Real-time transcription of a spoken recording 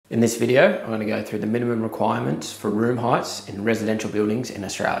In this video, I'm going to go through the minimum requirements for room heights in residential buildings in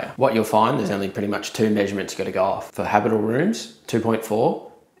Australia. What you'll find, there's only pretty much two measurements you've got to go off. For habitable rooms,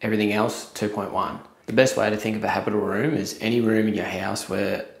 2.4, everything else, 2.1. The best way to think of a habitable room is any room in your house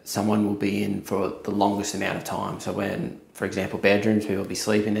where someone will be in for the longest amount of time. So when, for example, bedrooms, people will be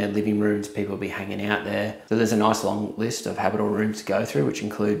sleeping there, living rooms, people will be hanging out there. So there's a nice long list of habitable rooms to go through, which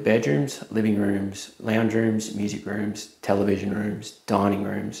include bedrooms, living rooms, lounge rooms, music rooms, television rooms, dining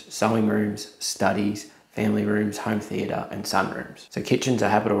rooms, sewing rooms, studies, family rooms, home theatre and sunrooms. So kitchens are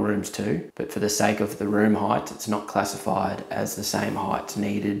habitable rooms too, but for the sake of the room height, it's not classified as the same heights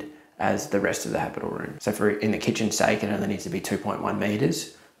needed as the rest of the habitable room. So for in the kitchen's sake, it only needs to be 2.1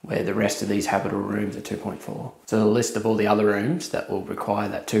 metres, where the rest of these habitable rooms are 2.4. So the list of all the other rooms that will require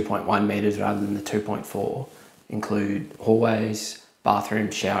that 2.1 metres rather than the 2.4 include hallways,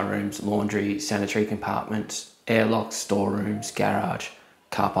 bathrooms, shower rooms, laundry, sanitary compartments, airlocks, storerooms, garage,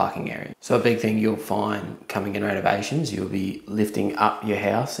 car parking area. So a big thing you'll find coming in renovations, you'll be lifting up your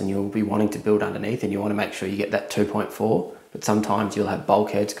house and you'll be wanting to build underneath, and you want to make sure you get that 2.4, but sometimes you'll have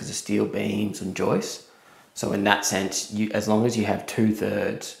bulkheads because of steel beams and joists. So in that sense, as long as you have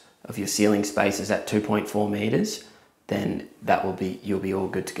 2/3 of your ceiling spaces at 2.4 metres, then you'll be all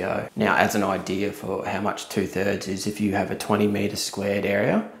good to go. Now, as an idea for how much 2/3 is, if you have a 20 metre squared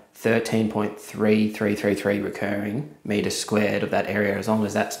area, 13.3333 recurring metres squared of that area, as long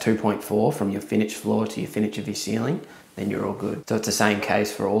as that's 2.4 from your finished floor to your finish of your ceiling, then you're all good. So it's the same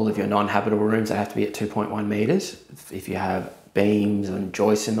case for all of your non-habitable rooms that have to be at 2.1 metres. If you have beams and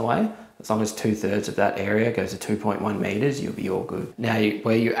joists in the way, as long as 2/3 of that area goes to 2.1 metres, you'll be all good. Now,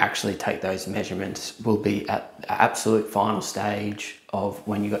 where you actually take those measurements will be at the absolute final stage of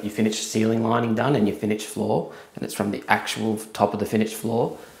when you got your finished ceiling lining done and your finished floor, and it's from the actual top of the finished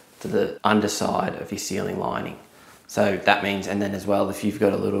floor to the underside of your ceiling lining. So that means, and then as well, if you've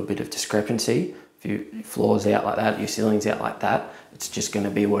got a little bit of discrepancy, if your floor's out like that, your ceiling's out like that, it's just going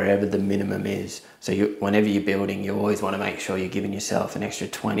to be wherever the minimum is. So whenever you're building, you always want to make sure you're giving yourself an extra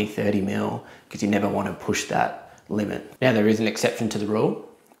 20, 30 mil, because you never want to push that limit. Now, there is an exception to the rule.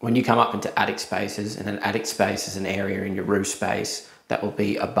 When you come up into attic spaces, and an attic space is an area in your roof space that will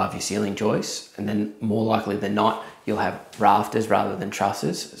be above your ceiling joists, and then more likely than not, you'll have rafters rather than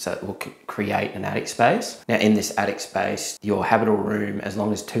trusses, so it will create an attic space. Now, in this attic space, your habitable room, as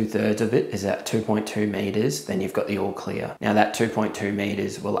long as 2/3 of it is at 2.2 metres, then you've got the all clear. Now, that 2.2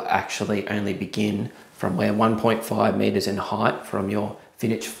 metres will actually only begin from where 1.5 metres in height from your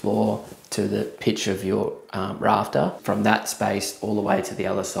finished floor to the pitch of your rafter, from that space all the way to the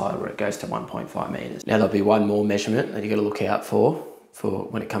other side where it goes to 1.5 metres. Now, there'll be one more measurement that you've got to look out for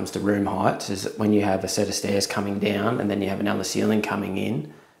when it comes to room heights, is that when you have a set of stairs coming down and then you have another ceiling coming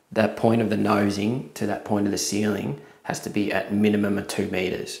in, that point of the nosing to that point of the ceiling has to be at minimum of 2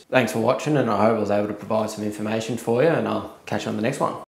 metres. Thanks for watching, and I hope I was able to provide some information for you, and I'll catch you on the next one.